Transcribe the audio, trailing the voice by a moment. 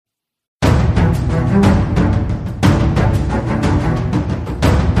Slides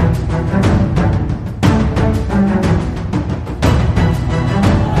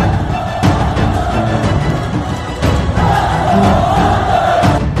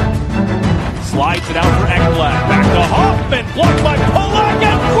it out for Ekblad. Back to Hoffman. Blocked by Polak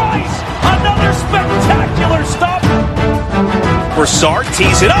and Price. Another spectacular stop. Broussard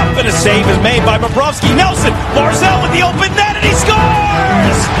tees it up and a save is made by Bobrovsky. Nelson. Barzal with the open net and he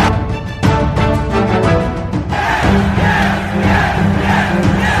scores!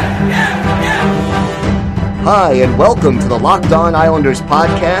 Hi, and welcome to the Locked On Islanders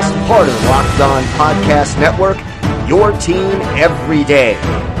podcast, part of the Locked On Podcast Network, your team every day.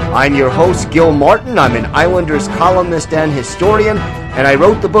 I'm your host, Gil Martin. I'm an Islanders columnist and historian, and I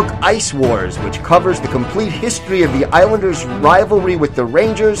wrote the book Ice Wars, which covers the complete history of the Islanders' rivalry with the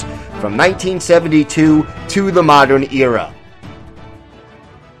Rangers from 1972 to the modern era.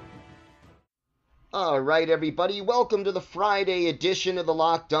 All right, everybody, welcome to the Friday edition of the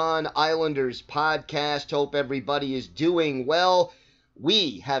Locked On Islanders podcast. Hope everybody is doing well.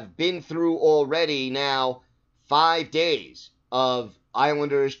 We have been through already now 5 days of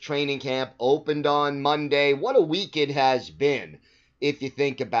Islanders training camp. Opened on Monday. What a week it has been, if you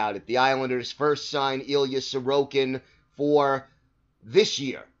think about it. The Islanders first signed Ilya Sorokin for this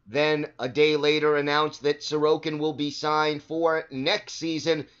year. Then a day later announced that Sorokin will be signed for next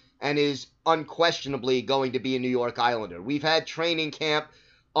season and is unquestionably going to be a New York Islander. We've had training camp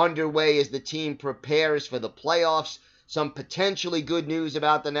underway as the team prepares for the playoffs. Some potentially good news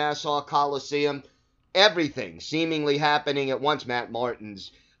about the Nassau Coliseum. Everything seemingly happening at once. Matt Martin's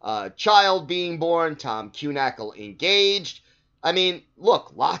child being born. Tom Kuhnackel engaged. I mean,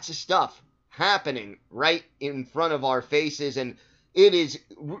 look, lots of stuff happening right in front of our faces. And it is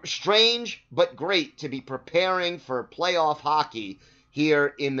strange but great to be preparing for playoff hockey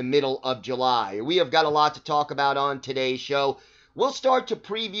here in the middle of July. We have got a lot to talk about on today's show. We'll start to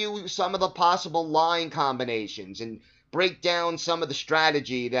preview some of the possible line combinations and break down some of the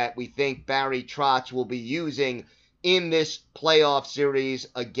strategy that we think Barry Trotz will be using in this playoff series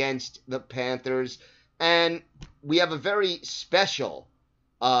against the Panthers. And we have a very special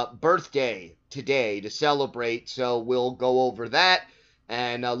birthday today to celebrate, so we'll go over that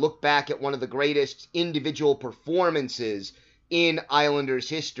and look back at one of the greatest individual performances in Islanders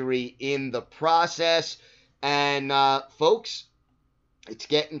history in the process. And folks, it's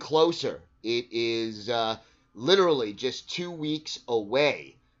getting closer. It is literally just 2 weeks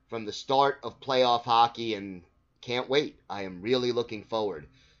away from the start of playoff hockey, and can't wait. I am really looking forward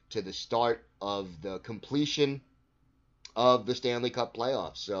to the start of the completion of the Stanley Cup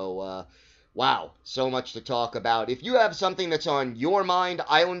playoffs. So, wow, so much to talk about. If you have something that's on your mind,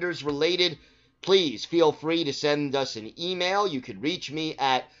 Islanders related, please feel free to send us an email. You can reach me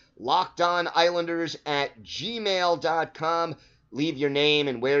at lockedonislanders@gmail.com. Leave your name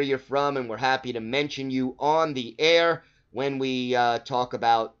and where you're from, and we're happy to mention you on the air when we talk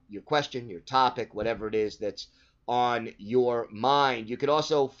about your question, your topic, whatever it is that's on your mind. You could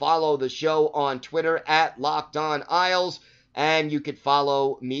also follow the show on Twitter at LockedOnIsles, and you could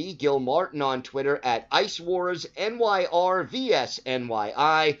follow me, Gil Martin, on Twitter at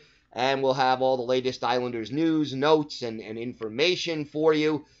IceWarsNYRVSNYI, and we'll have all the latest Islanders news, notes, and information for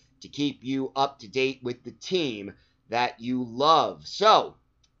you to keep you up to date with the team that you love. So,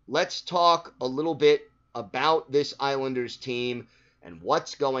 let's talk a little bit about this Islanders team and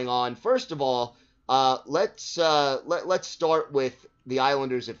what's going on. First of all, let's start with the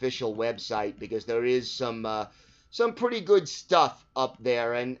Islanders official website, because there is some pretty good stuff up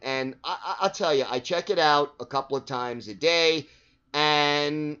there, and I'll tell you, I check it out a couple of times a day,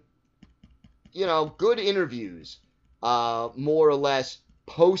 and you know, good interviews, more or less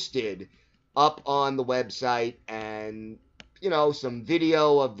posted up on the website, and you know, some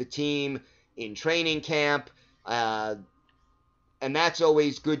video of the team in training camp, and that's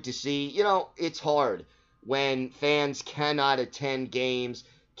always good to see. You know, it's hard when fans cannot attend games,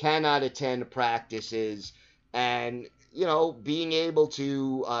 cannot attend practices, and you know, being able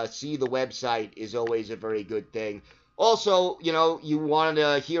to see the website is always a very good thing. Also, you know, you wanted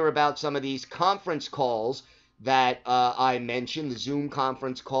to hear about some of these conference calls that I mentioned, the Zoom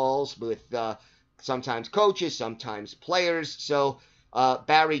conference calls with sometimes coaches, sometimes players. So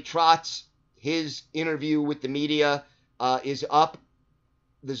Barry Trotz, his interview with the media is up.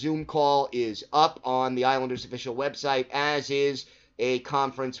 The Zoom call is up on the Islanders official website, as is a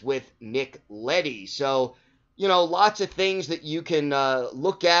conference with Nick Leddy. So, you know, lots of things that you can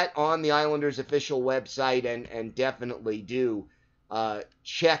look at on the Islanders official website, and definitely do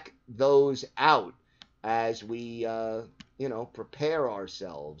check those out as we, you know, prepare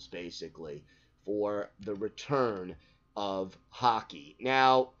ourselves basically for the return of hockey.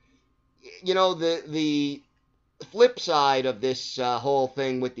 Now, the flip side of this whole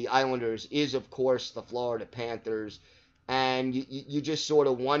thing with the Islanders is, of course, the Florida Panthers, and you just sort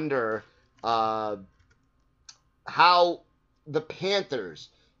of wonder how the Panthers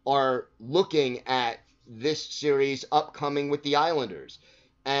are looking at this series upcoming with the Islanders.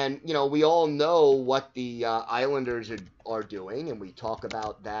 And, we all know what the Islanders are doing, and we talk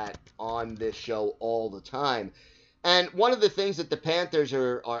about that on this show all the time. And one of the things that the Panthers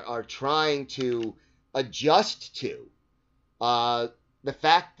are trying to adjust to, the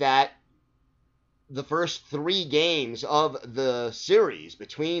fact that the first 3 games of the series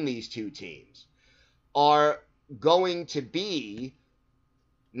between these two teams are going to be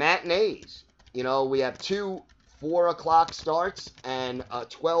matinees. We have 2 4 o'clock starts and a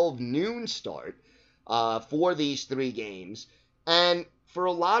 12 noon start for these 3 games. And for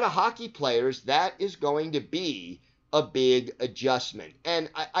a lot of hockey players, that is going to be a big adjustment. And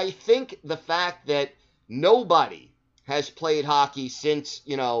I think the fact that nobody has played hockey since,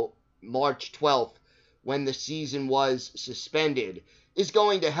 March 12th, when the season was suspended, is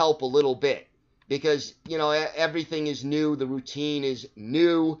going to help a little bit. Because, everything is new, the routine is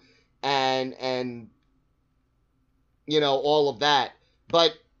new, and all of that.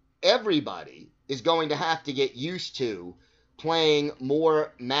 But everybody is going to have to get used to playing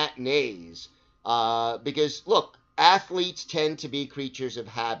more matinees. Because, look, athletes tend to be creatures of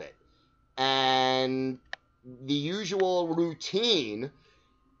habit. And the usual routine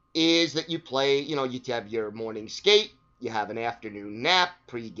is that you play, you have your morning skate, you have an afternoon nap,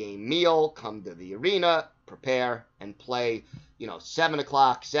 pre-game meal, come to the arena, prepare, and play, 7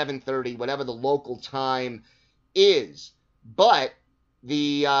 o'clock, 7:30, whatever the local time is. But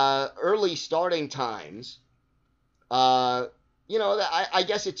the early starting times, I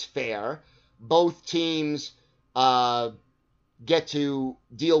guess it's fair. Both teams get to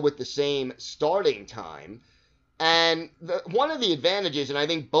deal with the same starting time. And one of the advantages, and I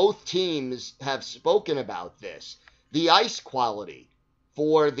think both teams have spoken about this, the ice quality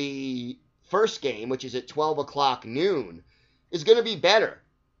for the first game, which is at 12 o'clock noon, is going to be better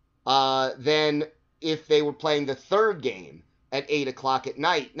than if they were playing the third game at 8 o'clock at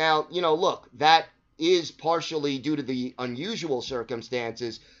night. Now, look, that is partially due to the unusual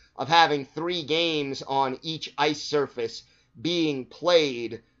circumstances of having 3 games on each ice surface being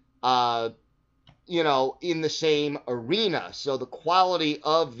played, in the same arena. So the quality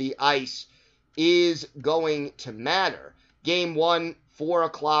of the ice is going to matter. Game 1, 4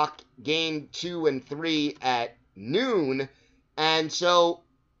 o'clock, game 2 and 3 at noon. And so,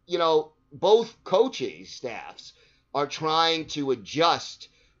 both coaching staffs are trying to adjust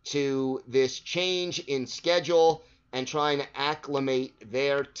to this change in schedule and trying to acclimate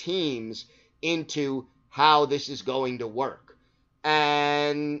their teams into how this is going to work.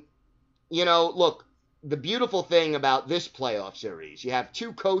 And, look, the beautiful thing about this playoff series, you have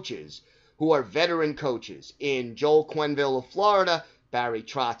 2 coaches who are veteran coaches in Joel Quenneville of Florida, Barry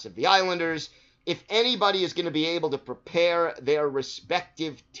Trotz of the Islanders. If anybody is going to be able to prepare their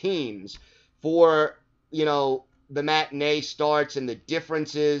respective teams for, the matinee starts and the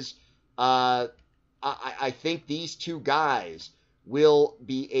differences, I think these 2 guys will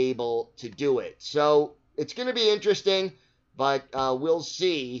be able to do it. So it's going to be interesting, but we'll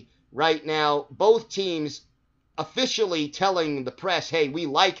see. Right now, both teams officially telling the press, hey, we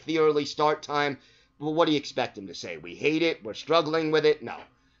like the early start time. Well, what do you expect them to say? We hate it. We're struggling with it. No.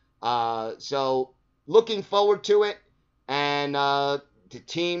 So looking forward to it. And the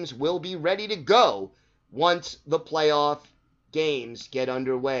teams will be ready to go once the playoff games get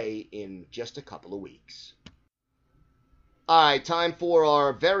underway in just a couple of weeks. All right, time for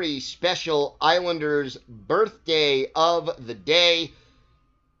our very special Islanders birthday of the day.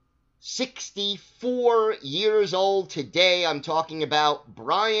 64 years old today. I'm talking about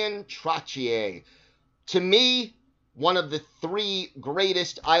Bryan Trottier. To me, one of the 3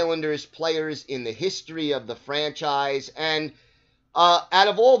 greatest Islanders players in the history of the franchise. And out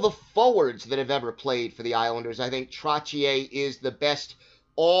of all the forwards that have ever played for the Islanders, I think Trottier is the best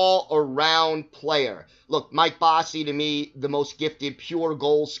all-around player. Look, Mike Bossy, to me, the most gifted pure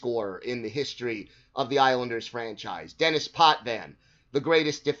goal scorer in the history of the Islanders franchise. Dennis Potvin, the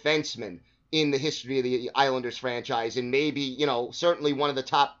greatest defenseman in the history of the Islanders franchise, and maybe, certainly one of the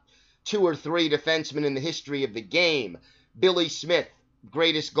top 2 or 3 defensemen in the history of the game. Billy Smith,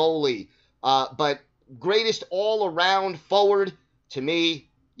 greatest goalie, but greatest all-around forward, to me,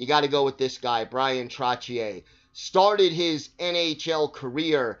 you got to go with this guy, Bryan Trottier. Started his NHL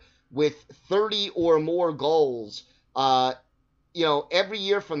career with 30 or more goals every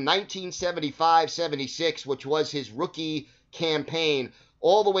year from 1975-76, which was his rookie campaign,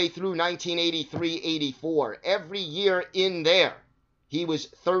 all the way through 1983-84, every year in there, he was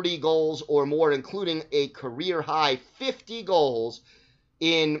 30 goals or more, including a career-high 50 goals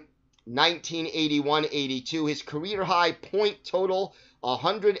in 1981-82. His career-high point total,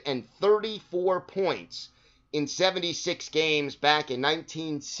 134 points in 76 games back in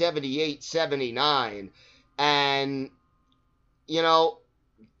 1978-79. And,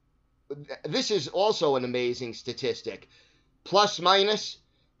 this is also an amazing statistic. Plus minus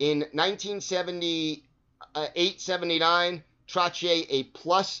in 1978-79, Trottier a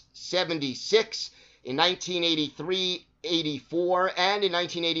plus 76. In 1983-84 and in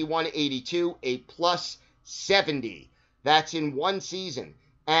 1981-82, a plus 70. That's in one season.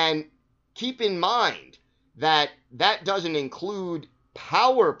 And keep in mind that doesn't include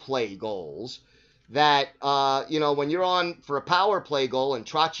power play goals. That, when you're on for a power play goal, and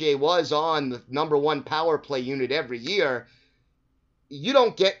Trottier was on the number one power play unit every year, you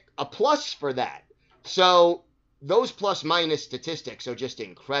don't get a plus for that. So those plus minus statistics are just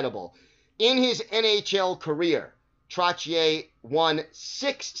incredible. In his NHL career, Trottier won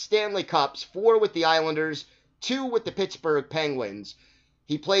 6 Stanley Cups, 4 with the Islanders, 2 with the Pittsburgh Penguins.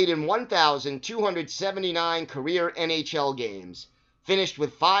 He played in 1,279 career NHL games, finished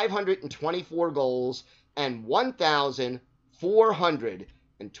with 524 goals and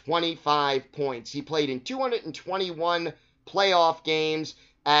 1,425 points. He played in 221 playoff games,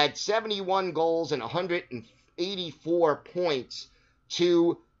 had 71 goals and 184 points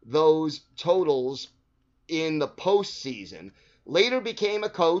to those totals in the postseason. Later became a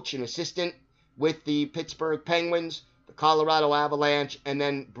coach and assistant with the Pittsburgh Penguins, the Colorado Avalanche, and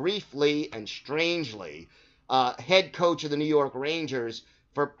then briefly and strangely, head coach of the New York Rangers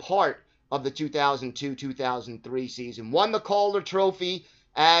for part of the 2002-2003 season. Won the Calder Trophy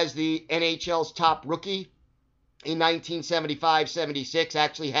as the NHL's top rookie in 1975-76.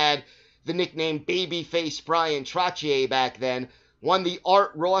 Actually had the nickname Babyface Brian Trottier back then. Won the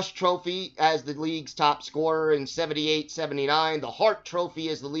Art Ross Trophy as the league's top scorer in 78-79. The Hart Trophy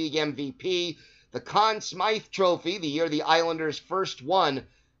as the league MVP. The Conn Smythe Trophy, the year the Islanders first won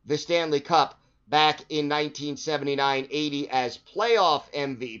the Stanley Cup back in 1979-80 as playoff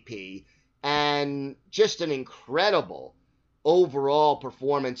MVP. And just an incredible overall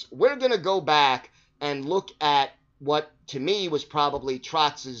performance. We're going to go back and look at what, to me, was probably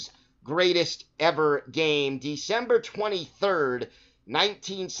Trotz's greatest ever game. December 23rd,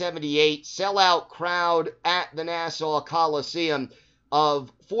 1978, sellout crowd at the Nassau Coliseum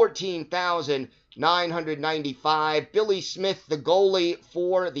of 14,995. Billy Smith, the goalie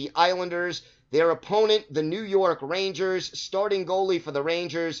for the Islanders. Their opponent, the New York Rangers. Starting goalie for the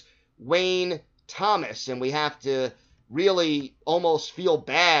Rangers, Wayne Thomas. And we have to really almost feel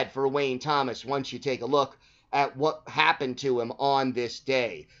bad for Wayne Thomas once you take a look at what happened to him on this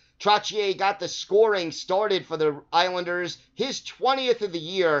day. Trottier got the scoring started for the Islanders, his 20th of the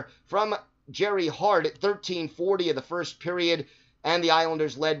year from Jerry Hart at 13:40 of the first period, and the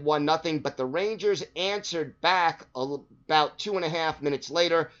Islanders led 1-0, but the Rangers answered back about 2.5 minutes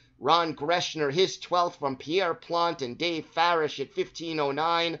later. Ron Greschner, his 12th from Pierre Plante and Dave Farish at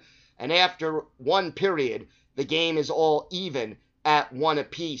 15:09, and after one period, the game is all even at 1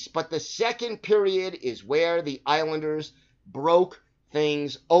 apiece. But the second period is where the Islanders broke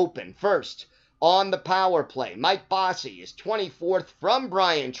things open. First, on the power play, Mike Bossy is 24th from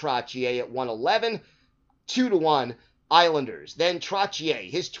Brian Trottier at 1:11, 2-1 Islanders. Then Trottier,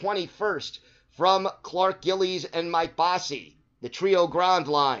 his 21st from Clark Gillies and Mike Bossy, the Trio Grande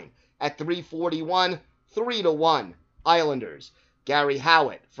line at 3:41, 3-1 Islanders. Gary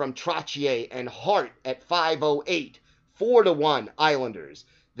Howitt from Trottier and Hart at 5:08, 4-1 Islanders.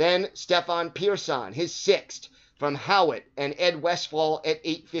 Then Stefan Pearson, his 6th, from Howitt and Ed Westfall at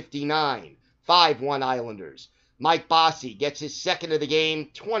 8:59, 5-1 Islanders. Mike Bossy gets his 2nd of the game,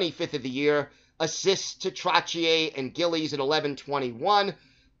 25th of the year, assists to Trottier and Gillies at 11:21,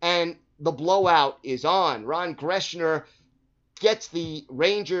 and the blowout is on. Ron Greschner gets the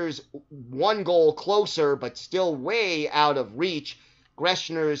Rangers 1 goal closer, but still way out of reach.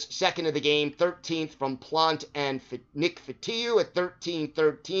 Greschner's 2nd of the game, 13th from Plante and Nick Fotiu at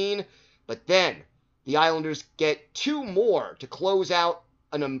 13:13, but then the Islanders get 2 more to close out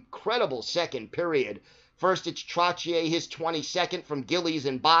an incredible second period. First, it's Trottier, his 22nd from Gillies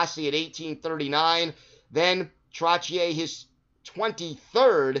and Bossy at 18:39. Then Trottier, his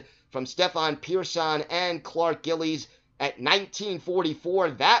 23rd from Stefan Pearson and Clark Gillies at 19:44.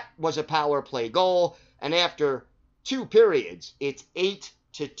 That was a power play goal. And after 2 periods, it's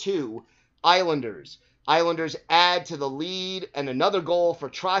 8-2 Islanders. Islanders add to the lead, and another goal for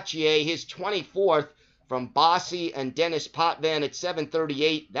Trottier, his 24th from Bossy and Dennis Potvin at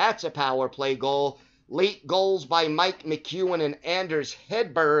 7:38. That's a power play goal. Late goals by Mike McEwen and Anders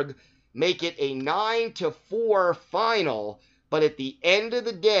Hedberg make it a 9-4 final, but at the end of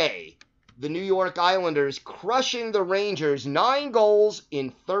the day, the New York Islanders crushing the Rangers, 9 goals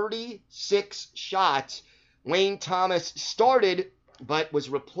in 36 shots. Wayne Thomas started, but was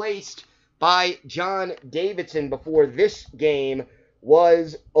replaced by John Davidson before this game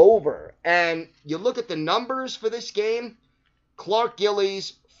was over. And you look at the numbers for this game, Clark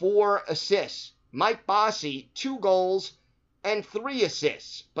Gillies, 4 assists. Mike Bossy, 2 goals and 3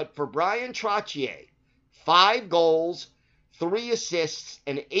 assists. But for Bryan Trottier, 5 goals, 3 assists,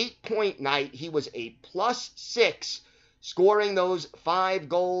 an 8-point night. He was a +6, scoring those 5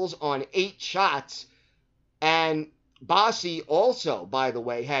 goals on 8 shots. And Bossy also, by the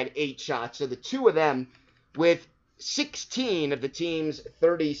way, had 8 shots. So the two of them with 16 of the team's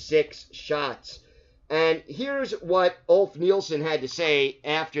 36 shots. And here's what Ulf Nielsen had to say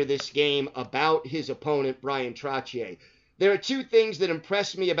after this game about his opponent, Bryan Trottier. There are 2 things that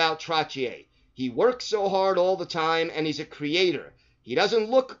impress me about Trottier. He works so hard all the time, and he's a creator. He doesn't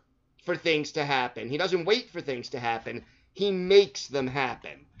look for things to happen. He doesn't wait for things to happen. He makes them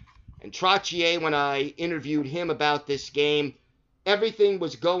happen. And Trottier, when I interviewed him about this game, everything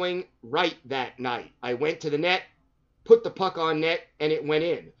was going right that night. I went to the net, put the puck on net, and it went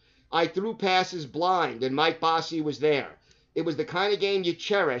in. I threw passes blind, and Mike Bossy was there. It was the kind of game you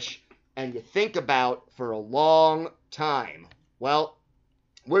cherish and you think about for a long time. Well,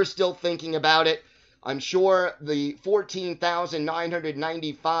 we're still thinking about it. I'm sure the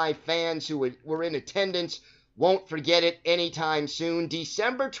 14,995 fans who were in attendance won't forget it anytime soon.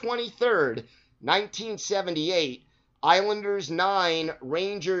 December 23rd, 1978, Islanders 9,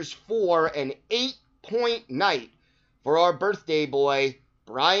 Rangers 4, an 8-point night for our birthday boy,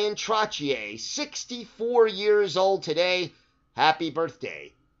 Bryan Trottier, 64 years old today. Happy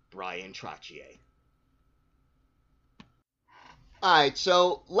birthday, Bryan Trottier. All right,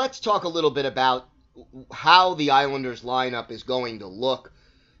 so let's talk a little bit about how the Islanders lineup is going to look.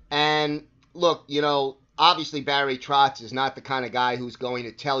 And look, obviously Barry Trotz is not the kind of guy who's going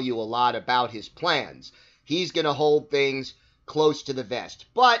to tell you a lot about his plans. He's going to hold things close to the vest.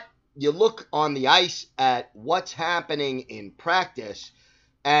 But you look on the ice at what's happening in practice,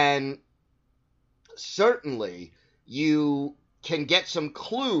 and certainly you can get some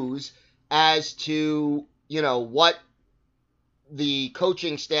clues as to, what the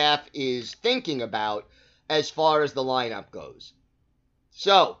coaching staff is thinking about as far as the lineup goes.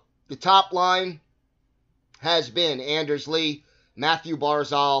 So, the top line has been Anders Lee, Matthew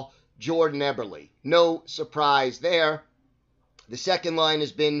Barzal, Jordan Eberle. No surprise there. The second line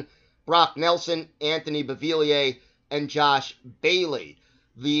has been Brock Nelson, Anthony Beauvillier, and Josh Bailey.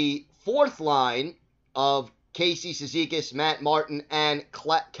 The fourth line of Casey Cizikas, Matt Martin, and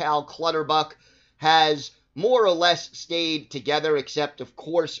Cal Clutterbuck has more or less stayed together, except, of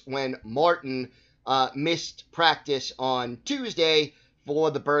course, when Martin missed practice on Tuesday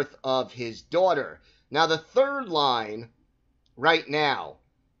for the birth of his daughter. Now, the third line right now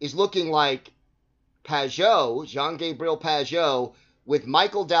is looking like Pageau, Jean-Gabriel Pageau, with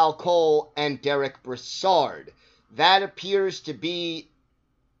Michael Dal Colle and Derek Brassard. That appears to be,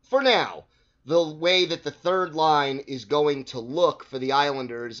 for now, the way that the third line is going to look for the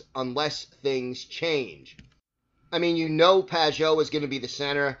Islanders unless things change. I mean, Pageau is going to be the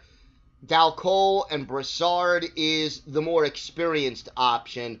center. Dal Colle and Brassard is the more experienced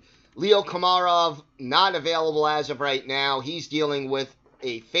option. Leo Komarov, not available as of right now. He's dealing with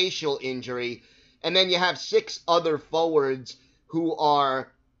a facial injury. And then you have 6 other forwards who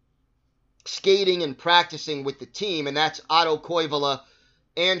are skating and practicing with the team, and that's Otto Koivula,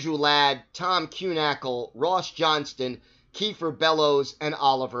 Andrew Ladd, Tom Kuhnackel, Ross Johnston, Kiefer Bellows, and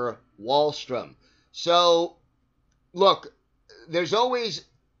Oliver Wahlstrom. So, look, there's always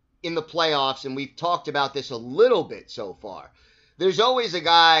in the playoffs, and we've talked about this a little bit so far, there's always a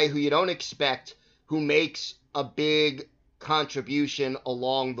guy who you don't expect who makes a big contribution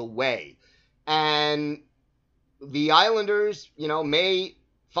along the way. And the Islanders, may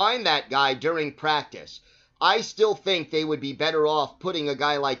find that guy during practice. I still think they would be better off putting a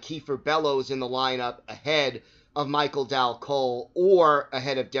guy like Kiefer Bellows in the lineup ahead of Michael Dal Colle or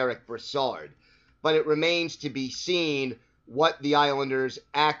ahead of Derek Brassard. But it remains to be seen what the Islanders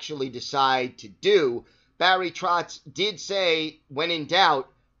actually decide to do. Barry Trotz did say, when in doubt,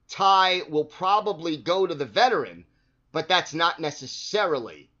 Ty will probably go to the veteran, but that's not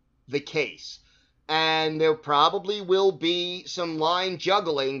necessarily the case. And there probably will be some line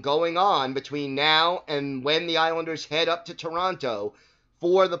juggling going on between now and when the Islanders head up to Toronto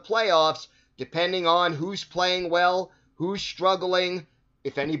for the playoffs, depending on who's playing well, who's struggling.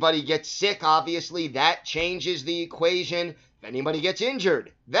 If anybody gets sick, obviously, that changes the equation. If anybody gets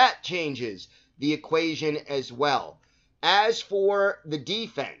injured, that changes the equation as well. As for the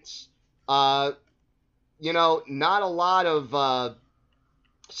defense, not a lot of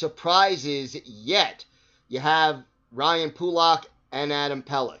surprises yet. You have Ryan Pulock and Adam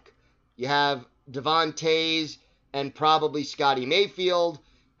Pelech. You have Devon Toews and probably Scotty Mayfield.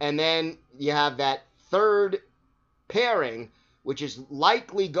 And then you have that third pairing, which is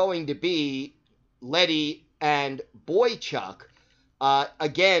likely going to be Leddy and Boychuk.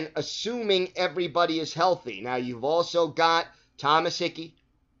 Again, assuming everybody is healthy. Now, you've also got Thomas Hickey,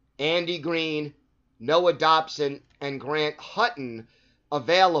 Andy Green, Noah Dobson, and Grant Hutton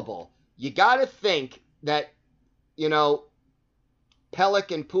available. You got to think that,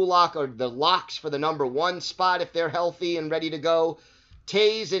 Pelech and Pulock are the locks for the number one spot if they're healthy and ready to go.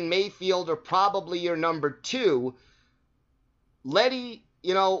 Toews and Mayfield are probably your number two. Leddy,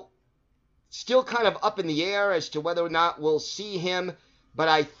 still kind of up in the air as to whether or not we'll see him, but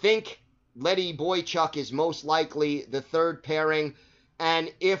I think Leddy Boychuk is most likely the third pairing.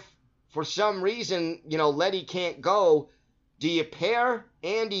 And if for some reason, Leddy can't go, do you pair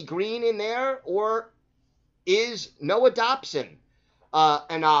Andy Green in there, or is Noah Dobson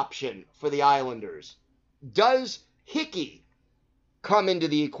an option for the Islanders? Does Hickey come into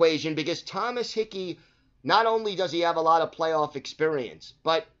the equation? Because Thomas Hickey, not only does he have a lot of playoff experience,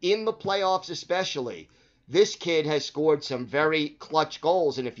 but in the playoffs especially, this kid has scored some very clutch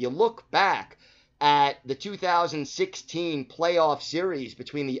goals. And if you look back at the 2016 playoff series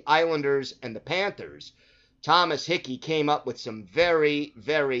between the Islanders and the Panthers, Thomas Hickey came up with some very,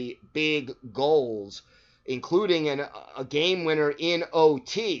 very big goals, including a game winner in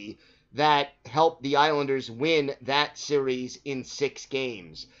OT that helped the Islanders win that series in 6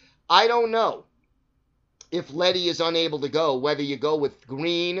 games. I don't know if Leddy is unable to go, whether you go with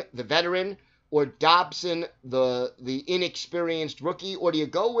Green, the veteran, or Dobson, the inexperienced rookie, or do you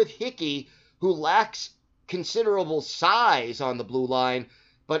go with Hickey, who lacks considerable size on the blue line,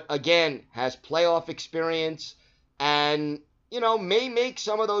 but again, has playoff experience and, may make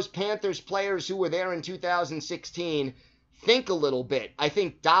some of those Panthers players who were there in 2016 think a little bit. I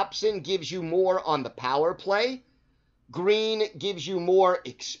think Dobson gives you more on the power play. Green gives you more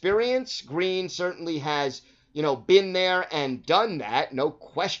experience. Green certainly has, been there and done that. No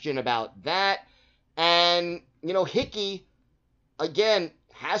question about that. And, Hickey, again,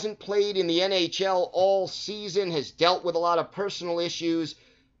 hasn't played in the NHL all season, has dealt with a lot of personal issues,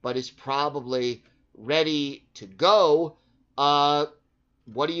 but is probably ready to go.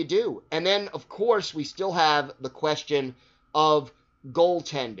 What do you do? And then, of course, we still have the question of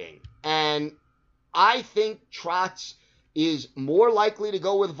goaltending. And I think Trotz is more likely to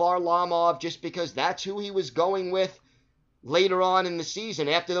go with Varlamov just because that's who he was going with later on in the season.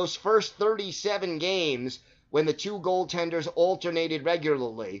 After those first 37 games, when the two goaltenders alternated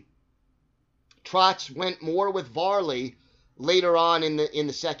regularly, Trotz went more with Varley later on in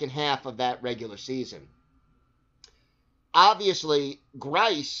the second half of that regular season. Obviously,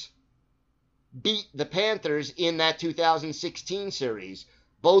 Greiss beat the Panthers in that 2016 series.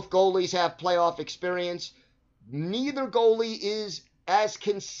 Both goalies have playoff experience. Neither goalie is as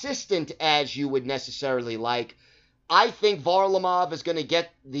consistent as you would necessarily like. I think Varlamov is going to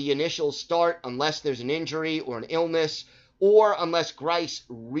get the initial start unless there's an injury or an illness, or unless Greiss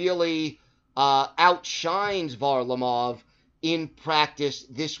really outshines Varlamov in practice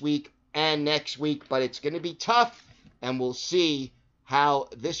this week and next week. But it's going to be tough, and we'll see how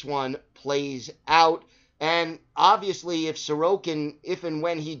this one plays out. And obviously, if Sorokin, if and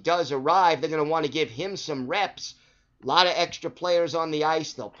when he does arrive, they're going to want to give him some reps. A lot of extra players on the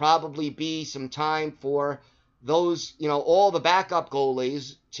ice. There'll probably be some time for those, all the backup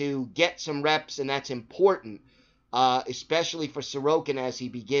goalies to get some reps, and that's important, especially for Sorokin as he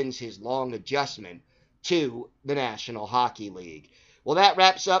begins his long adjustment to the National Hockey League. Well, that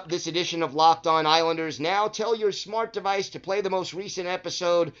wraps up this edition of Locked On Islanders. Now tell your smart device to play the most recent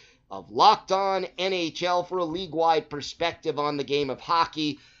episode of Locked On NHL for a league-wide perspective on the game of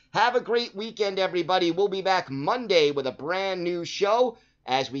hockey. Have a great weekend, everybody. We'll be back Monday with a brand new show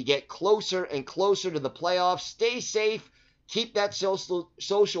as we get closer and closer to the playoffs. Stay safe. Keep that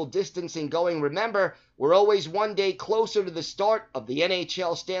social distancing going. Remember, we're always one day closer to the start of the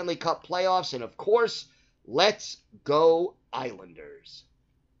NHL Stanley Cup playoffs. And, of course, let's go Islanders.